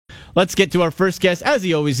let's get to our first guest, as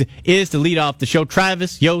he always is, to lead off the show,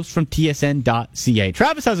 Travis Yost from TSN.ca.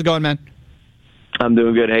 Travis, how's it going, man? I'm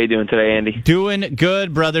doing good. How you doing today, Andy? Doing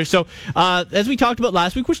good, brother. So, as we talked about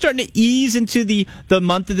last week, we're starting to ease into the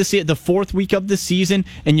month of the fourth week of the season,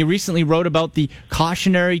 and you recently wrote about the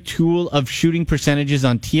cautionary tool of shooting percentages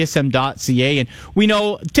on TSM.ca. And we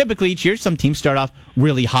know typically each year some teams start off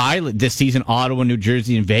really high. This season, Ottawa, New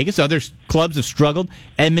Jersey, and Vegas. Other clubs have struggled.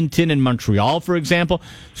 Edmonton and Montreal, for example.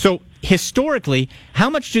 So, historically,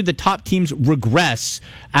 how much do the top teams regress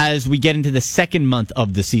as we get into the second month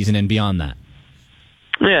of the season and beyond that?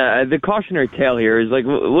 Yeah, the cautionary tale here is like,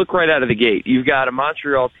 look right out of the gate. You've got a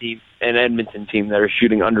Montreal team and Edmonton team that are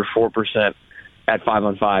shooting under 4% at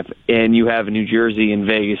 5-on-5, and you have a New Jersey and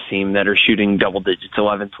Vegas team that are shooting double digits,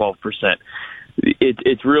 11, 12%.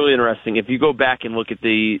 It's really interesting. If you go back and look at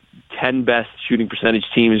the 10 best shooting percentage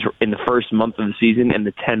teams in the first month of the season and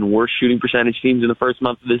the 10 worst shooting percentage teams in the first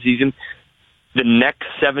month of the season, the next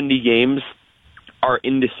 70 games are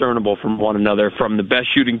indiscernible from one another, from the best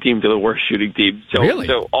shooting team to the worst shooting team.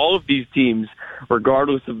 So all of these teams,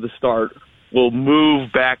 regardless of the start, will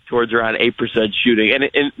move back towards around 8% shooting.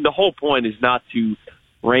 And the whole point is not to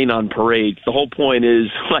rain on parades. The whole point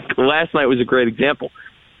is, like, last night was a great example.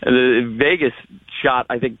 Vegas shot,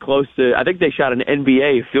 I think they shot an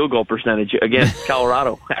NBA field goal percentage against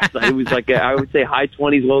Colorado last night. It was like, I would say high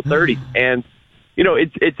 20s, low 30s. And, you know,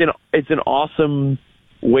 it's an awesome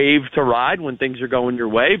wave to ride when things are going your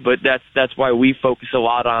way, but that's why we focus a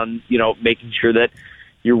lot on, you know, making sure that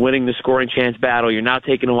you're winning the scoring chance battle, you're not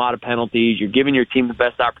taking a lot of penalties, you're giving your team the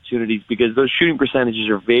best opportunities, because those shooting percentages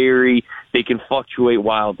are they can fluctuate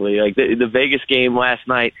wildly. Like the Vegas game last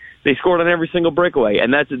night, they scored on every single breakaway,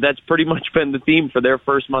 and that's pretty much been the theme for their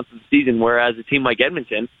first month of the season, whereas a team like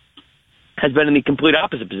Edmonton has been in the complete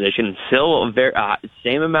opposite position, and still a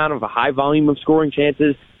same amount of a high volume of scoring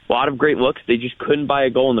chances, a lot of great looks. They just couldn't buy a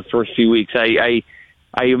goal in the first few weeks. I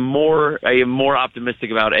am more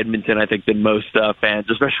optimistic about Edmonton, I think, than most fans,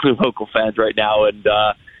 especially local fans right now. And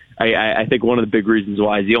I think one of the big reasons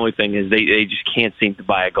why is the only thing is they just can't seem to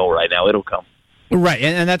buy a goal right now. It'll come. Right,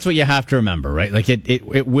 and that's what you have to remember, right? Like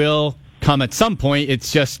it will come at some point.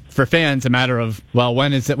 It's just for fans a matter of, well,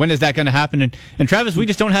 when is that going to happen? And Travis, we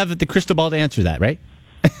just don't have the crystal ball to answer that, right?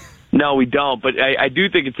 No, we don't. But I do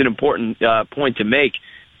think it's an important point to make.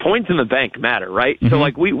 Points in the bank matter, right? Mm-hmm. So,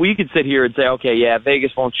 like, we could sit here and say, okay, yeah,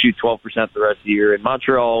 Vegas won't shoot 12% the rest of the year, and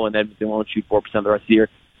Montreal and Edmonton won't shoot 4% the rest of the year.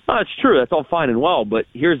 Oh, that's true. That's all fine and well, but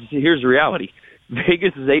here's the reality.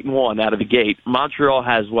 Vegas is 8-1 out of the gate. Montreal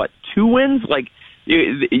has, 2 wins? Like,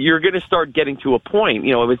 you're going to start getting to a point,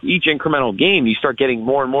 you know, with each incremental game, you start getting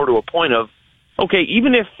more and more to a point of, okay,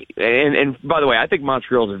 even if, and by the way, I think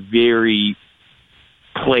Montreal is a very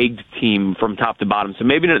plagued team from top to bottom, so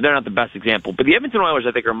maybe they're not the best example, but the Edmonton Oilers,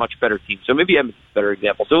 I think, are a much better team, so maybe Edmonton's a better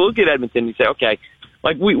example. So look at Edmonton and you say, okay,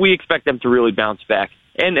 like we expect them to really bounce back,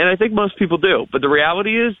 and I think most people do, but the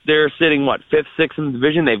reality is they're sitting, 5th, 6th in the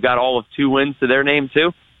division. They've got all of 2 wins to their name,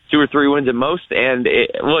 too, 2 or 3 wins at most, and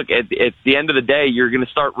look, at the end of the day, you're going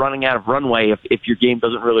to start running out of runway if your game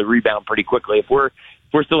doesn't really rebound pretty quickly. If we're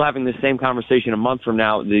still having the same conversation a month from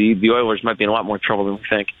now, the Oilers might be in a lot more trouble than we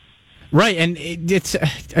think. Right, and it's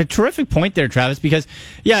a terrific point there, Travis, because,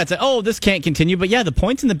 yeah, it's this can't continue, but, yeah, the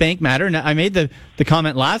points in the bank matter, and I made the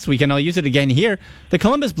comment last week, and I'll use it again here. The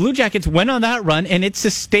Columbus Blue Jackets went on that run, and it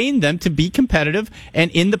sustained them to be competitive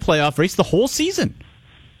and in the playoff race the whole season.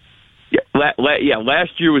 Yeah,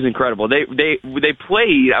 last year was incredible. They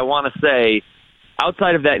played, I want to say,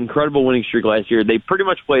 outside of that incredible winning streak last year, they pretty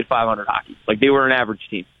much played 500 hockey. Like, they were an average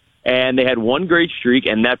team. And they had one great streak,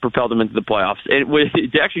 and that propelled them into the playoffs. And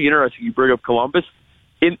it's actually interesting you bring up Columbus.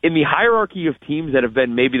 In the hierarchy of teams that have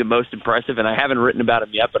been maybe the most impressive, and I haven't written about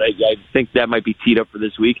them yet, but I think that might be teed up for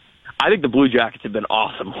this week, I think the Blue Jackets have been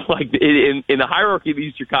awesome. Like, in the hierarchy of the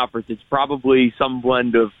Eastern Conference, it's probably some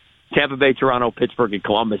blend of Tampa Bay, Toronto, Pittsburgh, and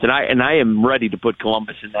Columbus. And I am ready to put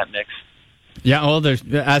Columbus in that mix. Yeah, well, there's,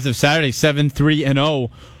 as of Saturday,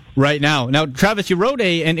 7-3-0. Right now. Now, Travis, you wrote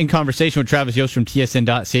in conversation with Travis Yost from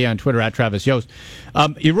TSN.ca on Twitter at Travis Yost.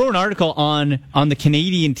 You wrote an article on the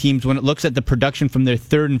Canadian teams when it looks at the production from their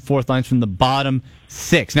third and fourth lines from the bottom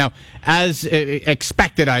 6. Now, as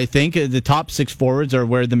expected, I think, the top 6 forwards are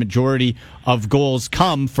where the majority of goals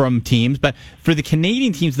come from teams. But for the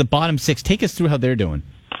Canadian teams, the bottom 6, take us through how they're doing.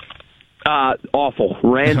 Awful.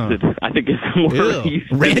 Rancid, I think is the word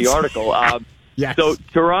used in the article. Yes. So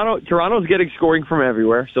Toronto's getting scoring from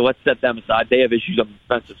everywhere, so let's set them aside. They have issues on the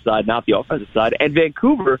defensive side, not the offensive side. And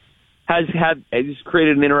Vancouver has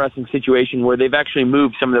created an interesting situation where they've actually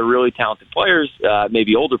moved some of their really talented players,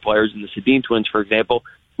 maybe older players in the Sedin twins, for example,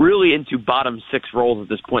 really into bottom six roles at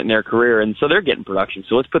this point in their career, and so they're getting production.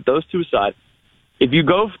 So let's put those two aside. If you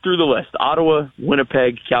go through the list, Ottawa,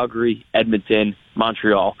 Winnipeg, Calgary, Edmonton,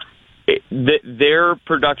 Montreal, their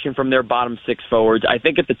production from their bottom six forwards, I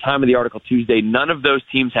think at the time of the article Tuesday, none of those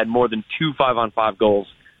teams had more than 2 5-on-5 goals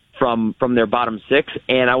from their bottom six.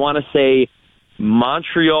 And I want to say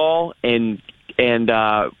Montreal and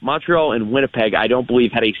Winnipeg, I don't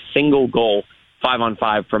believe, had a single goal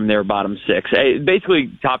 5-on-5 from their bottom six.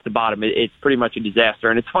 Basically, top to bottom, it's pretty much a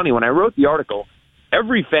disaster. And it's funny, when I wrote the article,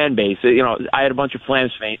 every fan base, I had a bunch of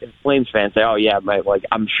Flames fans say, "Oh yeah,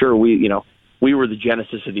 I'm sure we were the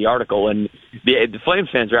genesis of the article." And the Flames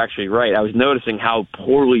fans are actually right. I was noticing how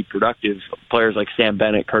poorly productive players like Sam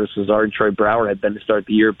Bennett, Curtis Lazard, and Troy Brouwer had been to start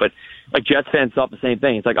the year. But like Jets fans thought the same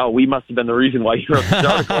thing. It's like, "Oh, we must have been the reason why you wrote this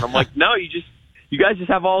article." And I'm like, "No, you guys just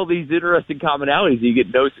have all these interesting commonalities. You get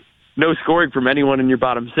no scoring from anyone in your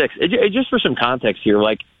bottom six." Just for some context here,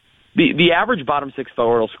 like, The average bottom six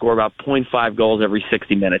forward will score about 0.5 goals every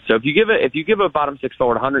 60 minutes. So if you give a bottom six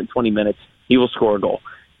forward 120 minutes, he will score a goal.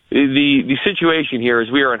 The situation here is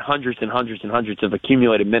we are in hundreds and hundreds and hundreds of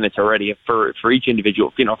accumulated minutes already for each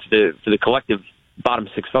individual, for the collective bottom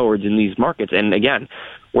six forwards in these markets. And again,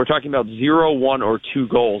 we're talking about 0, 1, or 2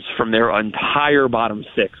 goals from their entire bottom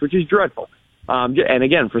six, which is dreadful. And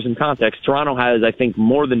again, for some context, Toronto has, I think,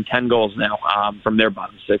 more than 10 goals now from their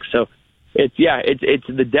bottom six. So it's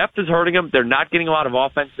the depth is hurting them. They're not getting a lot of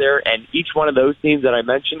offense there, and each one of those teams that I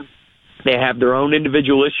mentioned, they have their own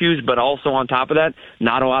individual issues, but also on top of that,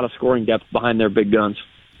 not a lot of scoring depth behind their big guns.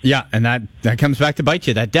 Yeah, and that comes back to bite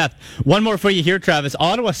you, that depth. One more for you here, Travis.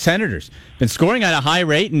 Ottawa Senators been scoring at a high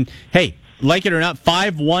rate, and hey, like it or not,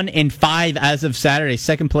 5-1-5 as of Saturday,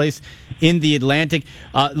 second place in the Atlantic.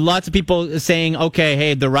 Lots of people saying, okay,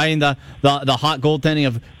 hey, they're riding the hot goaltending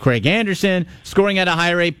of Craig Anderson, scoring at a high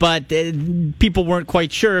rate, but people weren't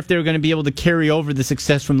quite sure if they were going to be able to carry over the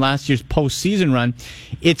success from last year's postseason run.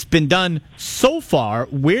 It's been done so far.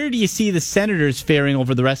 Where do you see the Senators faring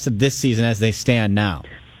over the rest of this season as they stand now?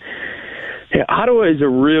 Yeah, Ottawa is a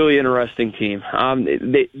really interesting team.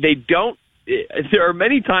 They don't. There are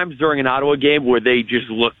many times during an Ottawa game where they just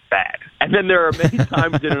look bad. And then there are many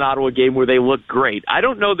times in an Ottawa game where they look great. I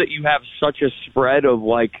don't know that you have such a spread of,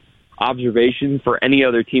 observation for any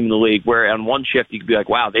other team in the league where on one shift you could be like,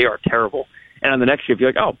 wow, they are terrible. And on the next shift,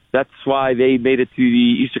 you're like, oh, that's why they made it to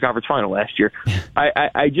the Eastern Conference Final last year.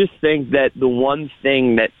 I just think that the one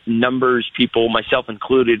thing that numbers people, myself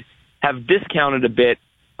included, have discounted a bit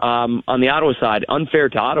on the Ottawa side, unfair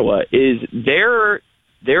to Ottawa, is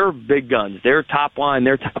their big guns, their top line,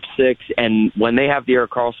 their top six, and when they have the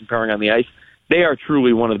Erik Karlsson pairing on the ice, they are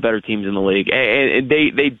truly one of the better teams in the league. And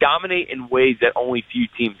they dominate in ways that only few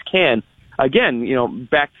teams can. Again,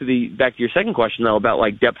 back to your second question, though, about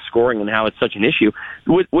depth scoring and how it's such an issue.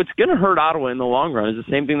 What's going to hurt Ottawa in the long run is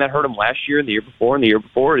the same thing that hurt them last year and the year before and the year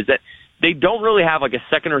before, is that they don't really have a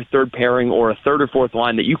second or third pairing or a third or fourth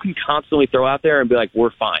line that you can constantly throw out there and be like,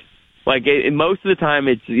 we're fine. Most of the time,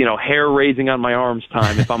 it's, hair raising on my arms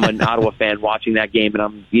time if I'm an Ottawa fan watching that game and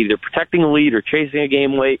I'm either protecting a lead or chasing a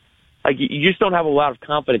game late. You just don't have a lot of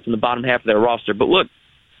confidence in the bottom half of their roster. But look,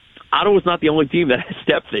 Ottawa's not the only team that has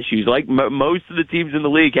depth issues. Most of the teams in the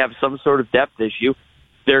league have some sort of depth issue.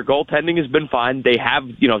 Their goaltending has been fine. They have,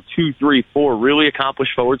 2, 3, 4 really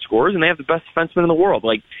accomplished forward scorers, and they have the best defensemen in the world.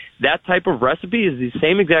 That type of recipe is the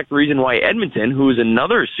same exact reason why Edmonton, who is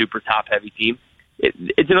another super top-heavy team,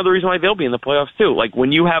 it's another reason why they'll be in the playoffs, too.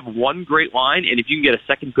 When you have one great line, and if you can get a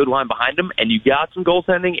second good line behind them, and you got some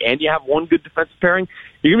goaltending, and you have one good defensive pairing,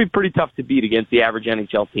 you're going to be pretty tough to beat against the average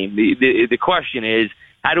NHL team. The question is,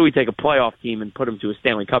 how do we take a playoff team and put them to a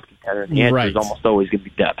Stanley Cup contender? And the answer is almost always going to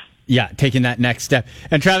be depth. Yeah, taking that next step.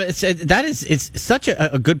 And Travis, it's such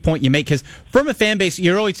a good point you make, because from a fan base,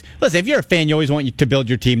 you're always, listen, if you're a fan, you always want to build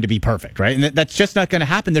your team to be perfect, right? And that's just not going to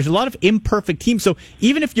happen. There's a lot of imperfect teams. So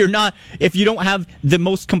even if you don't have the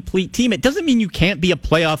most complete team, it doesn't mean you can't be a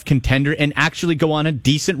playoff contender and actually go on a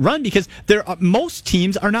decent run, because most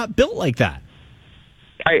teams are not built like that.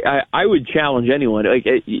 I would challenge anyone.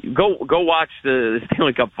 Go watch the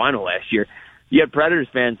Stanley Cup final last year. You had Predators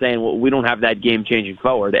fans saying, well, we don't have that game-changing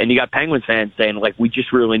forward. And you got Penguins fans saying, we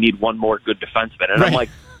just really need one more good defenseman. And right. I'm like,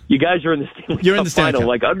 you guys are in the Stanley Cup final.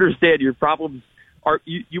 Understand your problems are,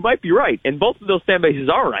 you might be right. And both of those fan bases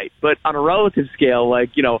are right. But on a relative scale,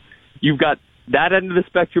 you've got that end of the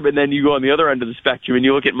spectrum, and then you go on the other end of the spectrum, and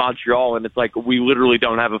you look at Montreal, and it's we literally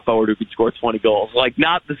don't have a forward who could score 20 goals.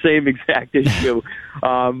 Not the same exact issue,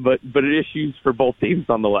 but it issues for both teams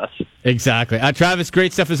nonetheless. Exactly. Travis,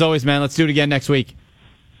 great stuff as always, man. Let's do it again next week.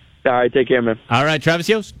 All right, take care, man. All right, Travis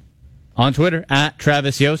Yost. on Twitter at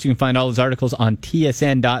Travis Yost. You can find all his articles on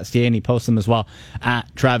tsn.ca, and he posts them as well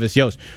at Travis Yost.